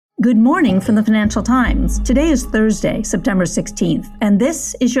Good morning from the Financial Times. Today is Thursday, September 16th, and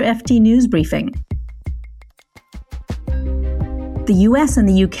this is your FT News Briefing. The US and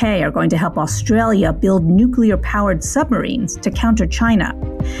the UK are going to help Australia build nuclear-powered submarines to counter China.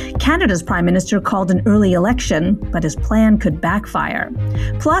 Canada's Prime Minister called an early election, but his plan could backfire.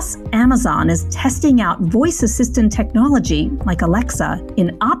 Plus, Amazon is testing out voice assistant technology like Alexa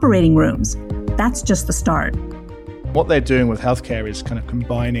in operating rooms. That's just the start. What they're doing with healthcare is kind of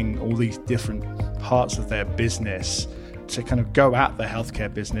combining all these different parts of their business to kind of go at the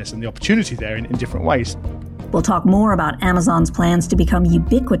healthcare business and the opportunity there in different ways. We'll talk more about Amazon's plans to become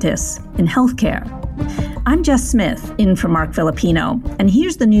ubiquitous in healthcare. I'm Jess Smith, in for Mark Filipino, and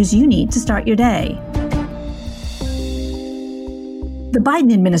here's the news you need to start your day. The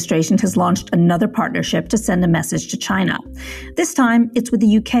Biden administration has launched another partnership to send a message to China. This time, it's with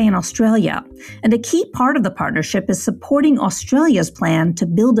the UK and Australia. And a key part of the partnership is supporting Australia's plan to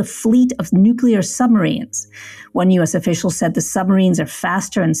build a fleet of nuclear submarines. One U.S. official said the submarines are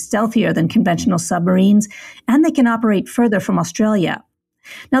faster and stealthier than conventional submarines, and they can operate further from Australia.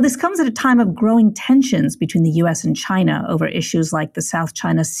 Now, this comes at a time of growing tensions between the U.S. and China over issues like the South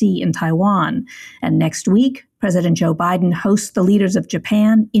China Sea and Taiwan. And next week, President Joe Biden hosts the leaders of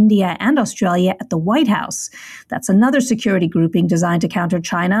Japan, India, and Australia at the White House. That's another security grouping designed to counter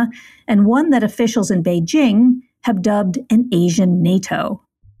China, and one that officials in Beijing have dubbed an Asian NATO.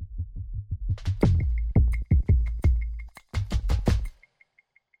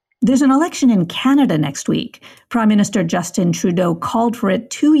 There's an election in Canada next week. Prime Minister Justin Trudeau called for it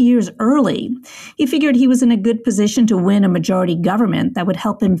 2 years early. He figured he was in a good position to win a majority government that would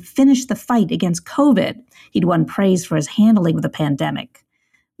help him finish the fight against COVID. He'd won praise for his handling of the pandemic.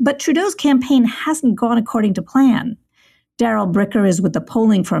 But Trudeau's campaign hasn't gone according to plan. Daryl Bricker is with the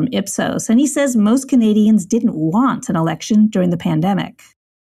polling firm Ipsos, and he says most Canadians didn't want an election during the pandemic.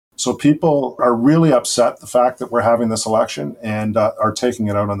 So people are really upset the fact that we're having this election and are taking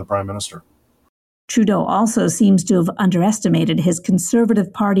it out on the Prime Minister. Trudeau also seems to have underestimated his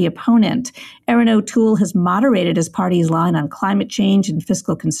Conservative Party opponent. Erin O'Toole has moderated his party's line on climate change and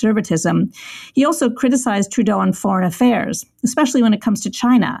fiscal conservatism. He also criticized Trudeau on foreign affairs, especially when it comes to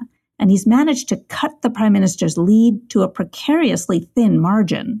China. And he's managed to cut the Prime Minister's lead to a precariously thin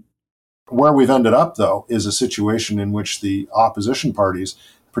margin. Where we've ended up, though, is a situation in which the opposition parties,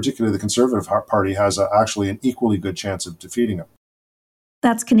 particularly the Conservative Party, has actually an equally good chance of defeating him.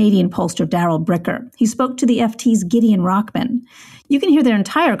 That's Canadian pollster Daryl Bricker. He spoke to the FT's Gideon Rockman. You can hear their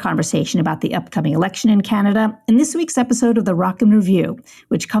entire conversation about the upcoming election in Canada in this week's episode of the Rockman Review,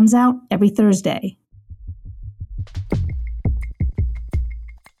 which comes out every Thursday.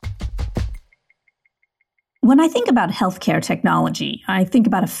 When I think about healthcare technology, I think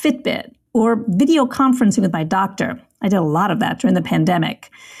about a Fitbit or video conferencing with my doctor. I did a lot of that during the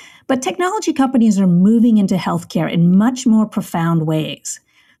pandemic. But technology companies are moving into healthcare in much more profound ways.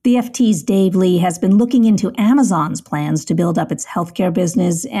 The FT's Dave Lee has been looking into Amazon's plans to build up its healthcare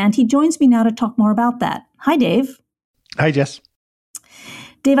business, and he joins me now to talk more about that. Hi, Dave. Hi, Jess.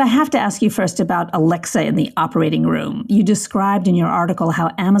 Dave, I have to ask you first about Alexa in the operating room. You described in your article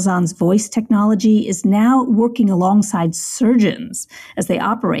how Amazon's voice technology is now working alongside surgeons as they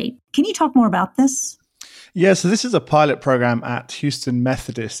operate. Can you talk more about this? Yeah, so this is a pilot program at Houston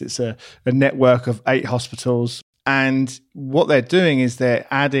Methodist. It's a network of 8 hospitals. And what they're doing is they're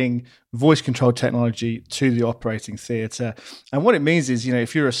adding voice control technology to the operating theatre. And what it means is,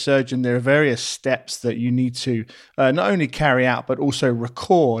 if you're a surgeon, there are various steps that you need to not only carry out, but also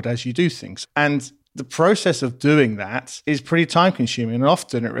record as you do things. And the process of doing that is pretty time consuming, and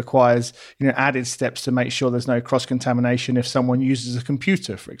often it requires, added steps to make sure there's no cross-contamination if someone uses a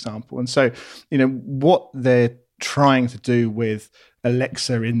computer, for example. And so, what they're trying to do with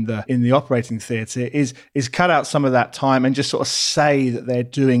Alexa in the operating theatre is cut out some of that time and just sort of say that they're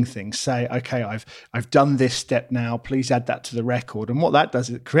doing things. Say, okay, I've done this step now, please add that to the record. And what that does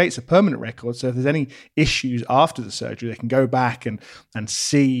is it creates a permanent record. So if there's any issues after the surgery, they can go back and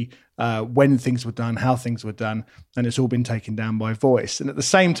see when things were done, how things were done, and it's all been taken down by voice. And at the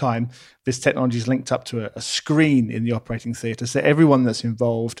same time, this technology is linked up to a screen in the operating theatre, so everyone that's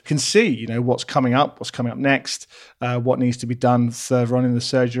involved can see, what's coming up next, what needs to be done further on in the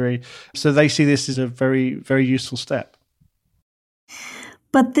surgery. So they see this as a very, very useful step.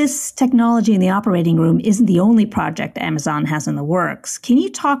 But this technology in the operating room isn't the only project Amazon has in the works. Can you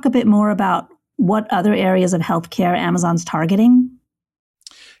talk a bit more about what other areas of healthcare Amazon's targeting?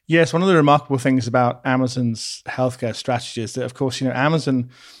 Yes, one of the remarkable things about Amazon's healthcare strategy is that, of course, Amazon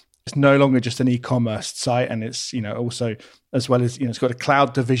is no longer just an e-commerce site, and it's, also, as well as, it's got a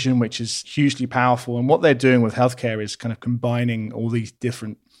cloud division, which is hugely powerful. And what they're doing with healthcare is kind of combining all these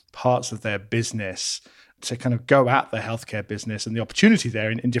different parts of their business to kind of go at the healthcare business and the opportunity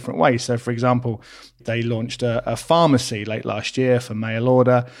there in different ways. So, for example, they launched a pharmacy late last year for mail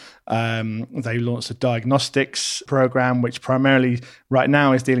order. They launched a diagnostics program, which primarily right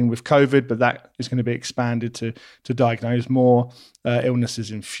now is dealing with COVID, but that is going to be expanded to diagnose more illnesses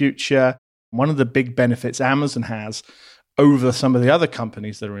in future. One of the big benefits Amazon has over some of the other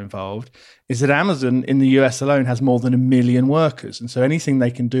companies that are involved is that Amazon in the US alone has more than 1 million workers. And so anything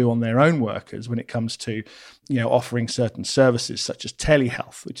they can do on their own workers when it comes to, offering certain services such as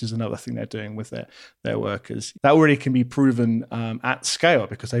telehealth, which is another thing they're doing with their workers, that already can be proven at scale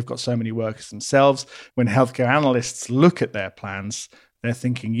because they've got so many workers themselves. When healthcare analysts look at their plans, they're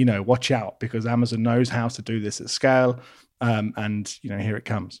thinking, watch out because Amazon knows how to do this at scale. And here it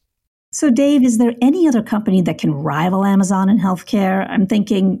comes. So, Dave, is there any other company that can rival Amazon in healthcare? I'm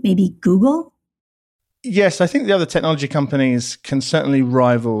thinking maybe Google? Yes, I think the other technology companies can certainly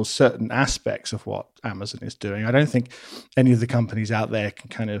rival certain aspects of what Amazon is doing. I don't think any of the companies out there can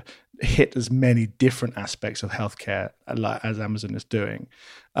kind of hit as many different aspects of healthcare as Amazon is doing.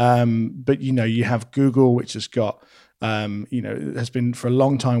 But, you have Google, which has got has been for a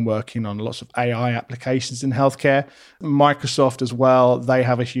long time working on lots of AI applications in healthcare. Microsoft as well, they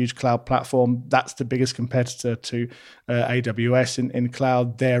have a huge cloud platform. That's the biggest competitor to AWS in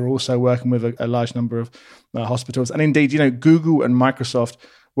cloud. They're also working with a large number of hospitals. And indeed, Google and Microsoft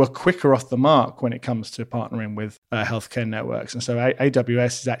were quicker off the mark when it comes to partnering with healthcare networks. And so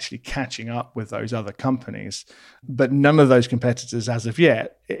AWS is actually catching up with those other companies. But none of those competitors as of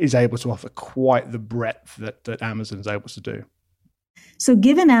yet is able to offer quite the breadth that Amazon is able to do. So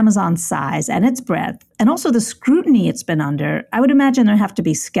given Amazon's size and its breadth, and also the scrutiny it's been under, I would imagine there have to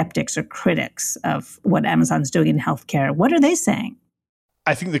be skeptics or critics of what Amazon's doing in healthcare. What are they saying?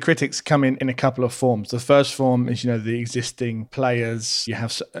 I think the critics come in a couple of forms. The first form is, the existing players. You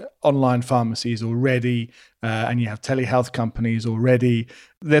have online pharmacies already, and you have telehealth companies already.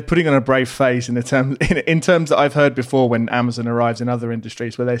 They're putting on a brave face in terms that I've heard before when Amazon arrives in other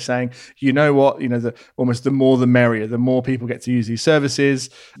industries, where they're saying, you know what, almost the more the merrier. The more people get to use these services.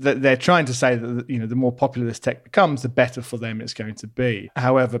 They're trying to say that the more popular this tech becomes, the better for them it's going to be.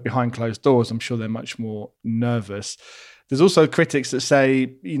 However, behind closed doors, I'm sure they're much more nervous. There's also critics that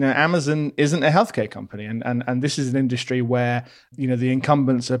say, Amazon isn't a healthcare company. And this is an industry where, the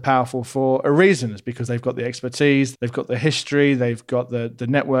incumbents are powerful for a reason. It's because they've got the expertise, they've got the history, they've got the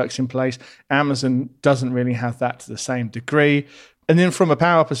networks in place. Amazon doesn't really have that to the same degree. And then from a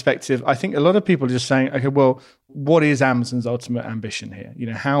power perspective, I think a lot of people are just saying, okay, well, what is Amazon's ultimate ambition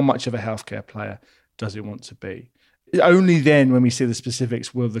here? How much of a healthcare player does it want to be? Only then, when we see the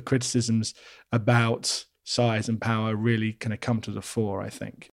specifics, will the criticisms about size and power really kind of come to the fore, I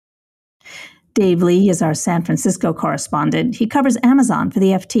think. Dave Lee is our San Francisco correspondent. He covers Amazon for the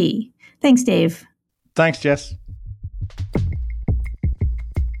FT. Thanks, Dave. Thanks, Jess.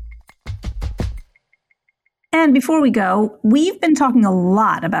 And before we go, we've been talking a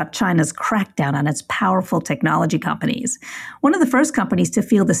lot about China's crackdown on its powerful technology companies. One of the first companies to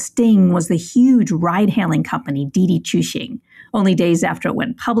feel the sting was the huge ride-hailing company Didi Chuxing. Only days after it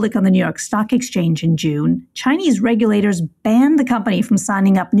went public on the New York Stock Exchange in June, Chinese regulators banned the company from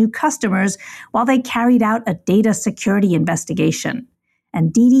signing up new customers while they carried out a data security investigation.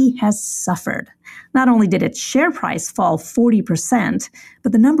 And Didi has suffered. Not only did its share price fall 40%,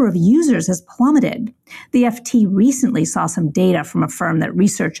 but the number of users has plummeted. The FT recently saw some data from a firm that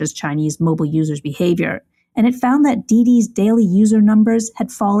researches Chinese mobile users' behavior, and it found that Didi's daily user numbers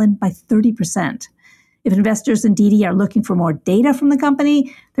had fallen by 30%. If investors in Didi are looking for more data from the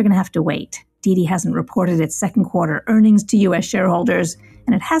company, they're going to have to wait. Didi hasn't reported its second quarter earnings to U.S. shareholders,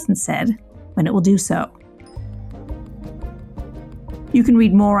 and it hasn't said when it will do so. You can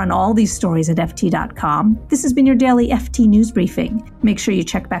read more on all these stories at FT.com. This has been your daily FT News Briefing. Make sure you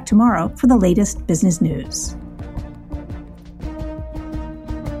check back tomorrow for the latest business news.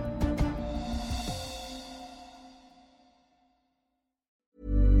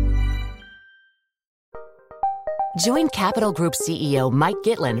 Join Capital Group CEO Mike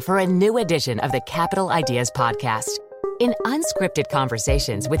Gitlin for a new edition of the Capital Ideas Podcast. In unscripted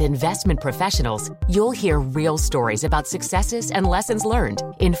conversations with investment professionals, you'll hear real stories about successes and lessons learned,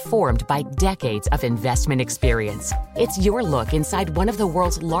 informed by decades of investment experience. It's your look inside one of the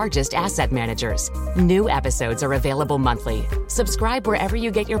world's largest asset managers. New episodes are available monthly. Subscribe wherever you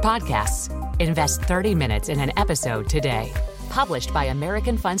get your podcasts. Invest 30 minutes in an episode today. Published by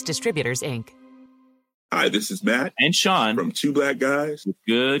American Funds Distributors, Inc. Hi, this is Matt and Sean from Two Black Guys with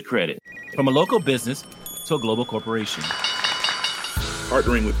Good Credit. From a local business to a global corporation,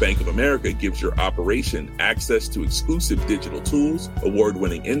 Partnering with Bank of America gives your operation access to exclusive digital tools,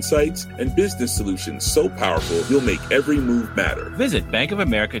 award-winning insights, and business solutions so powerful you'll make every move matter. Visit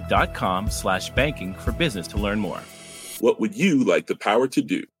bankofamerica.com/banking for business to learn more. What would you like the power to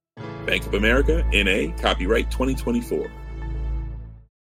do? Bank of America, N.A., copyright 2024.